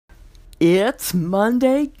It's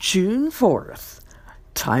Monday, June 4th.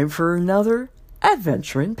 Time for another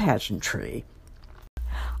adventure in pageantry.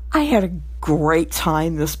 I had a great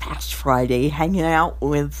time this past Friday hanging out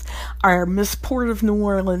with our Miss Port of New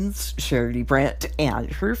Orleans, Charity Brandt,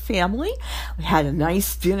 and her family. We had a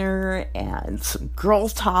nice dinner and some girl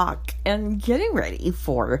talk and getting ready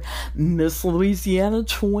for Miss Louisiana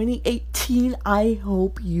 2018. I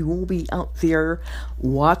hope you will be out there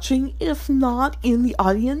watching, if not in the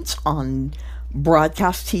audience on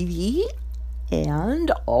broadcast TV,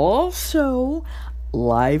 and also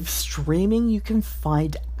live streaming. You can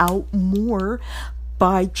find out more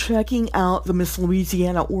by checking out the Miss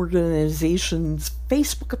Louisiana organization's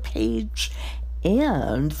Facebook page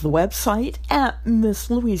and the website at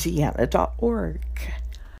misslouisiana.org.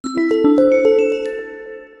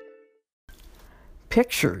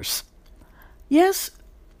 Pictures. Yes,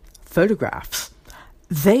 photographs.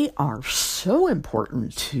 They are so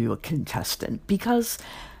important to a contestant because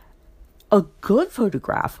a good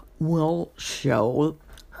photograph will show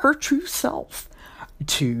her true self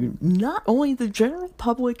to not only the general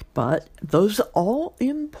public, but those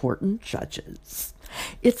all-important judges.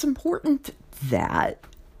 It's important that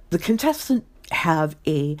the contestant have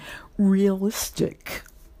a realistic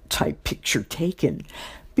type picture taken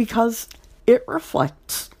because it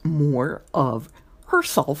reflects more of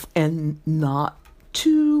herself and not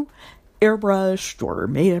too airbrushed or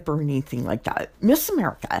made up or anything like that. Miss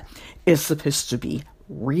America is supposed to be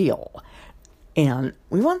real, and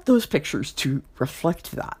we want those pictures to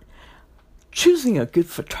reflect that. Choosing a good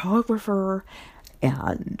photographer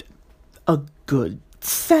and a good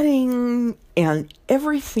setting and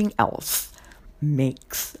everything else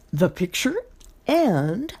makes the picture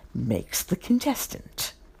and makes the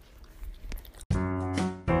contestant.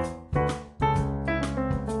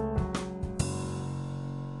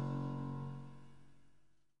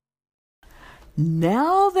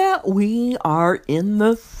 Now that we are in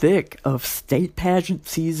the thick of state pageant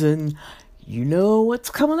season, you know what's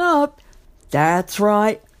coming up. That's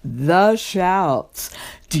right, the shouts.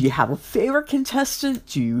 Do you have a favorite contestant?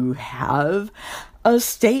 Do you have a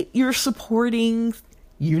state you're supporting?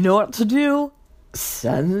 You know what to do.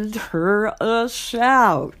 Send her a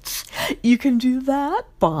shout. You can do that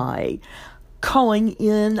by calling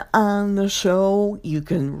in on the show. You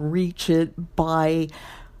can reach it by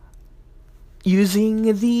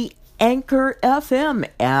using the Anchor FM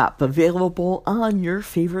app, available on your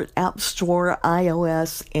favorite app store,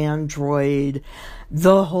 iOS, Android,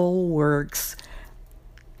 the whole works.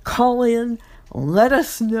 Call in, let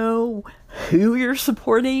us know who you're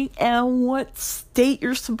supporting and what state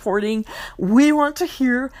you're supporting. We want to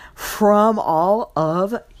hear from all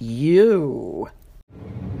of you.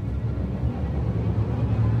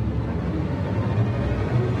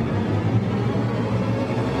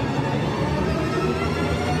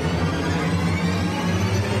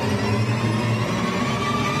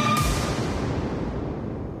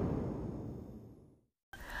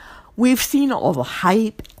 We've seen all the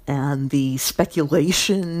hype and the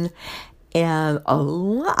speculation and a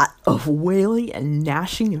lot of wailing and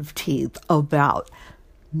gnashing of teeth about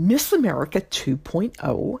Miss America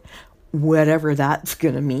 2.0, whatever that's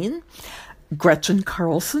going to mean. Gretchen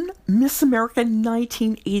Carlson, Miss America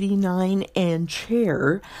 1989 and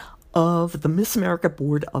chair of the Miss America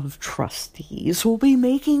Board of Trustees, will be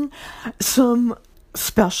making some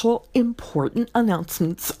special important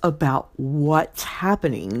announcements about what's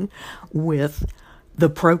happening with the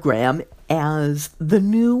program as the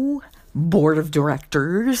new board of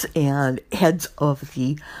directors and heads of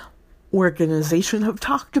the organization have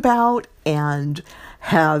talked about and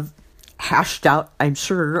have hashed out, I'm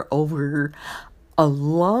sure, over a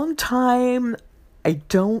long time. I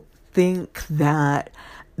don't think that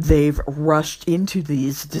they've rushed into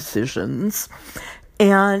these decisions.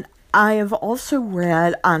 And I have also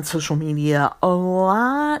read on social media a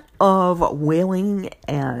lot of wailing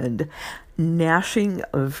and gnashing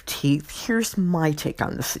of teeth. Here's my take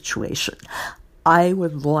on the situation. I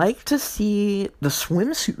would like to see the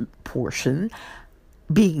swimsuit portion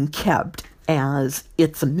being kept as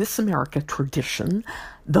it's a Miss America tradition.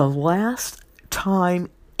 The last time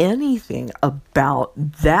anything about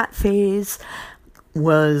that phase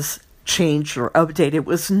was changed or updated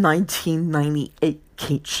was 1998.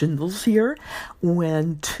 Kate Shindle's year,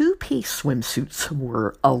 when two-piece swimsuits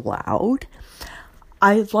were allowed.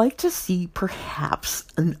 I'd like to see perhaps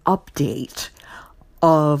an update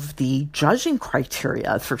of the judging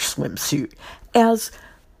criteria for swimsuit, as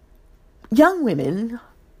young women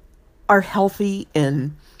are healthy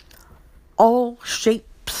in all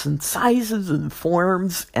shapes and sizes and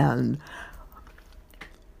forms, and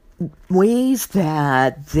ways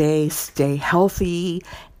that they stay healthy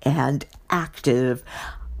and active.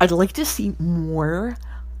 I'd like to see more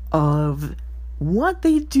of what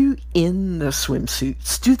they do in the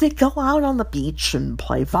swimsuits. Do they go out on the beach and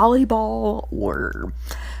play volleyball, or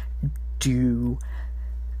do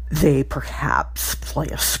they perhaps play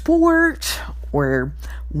a sport, or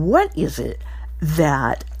what is it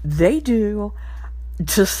that they do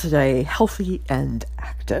to stay healthy and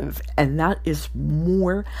active? And that is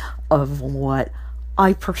more of what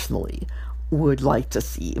I personally would like to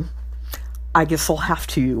see. I guess I'll have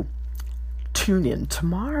to tune in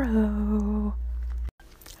tomorrow.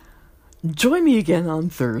 Join me again on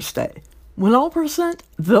Thursday when I'll present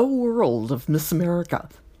the world of Miss America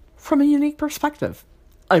from a unique perspective.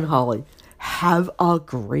 I'm Holly. Have a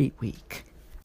great week.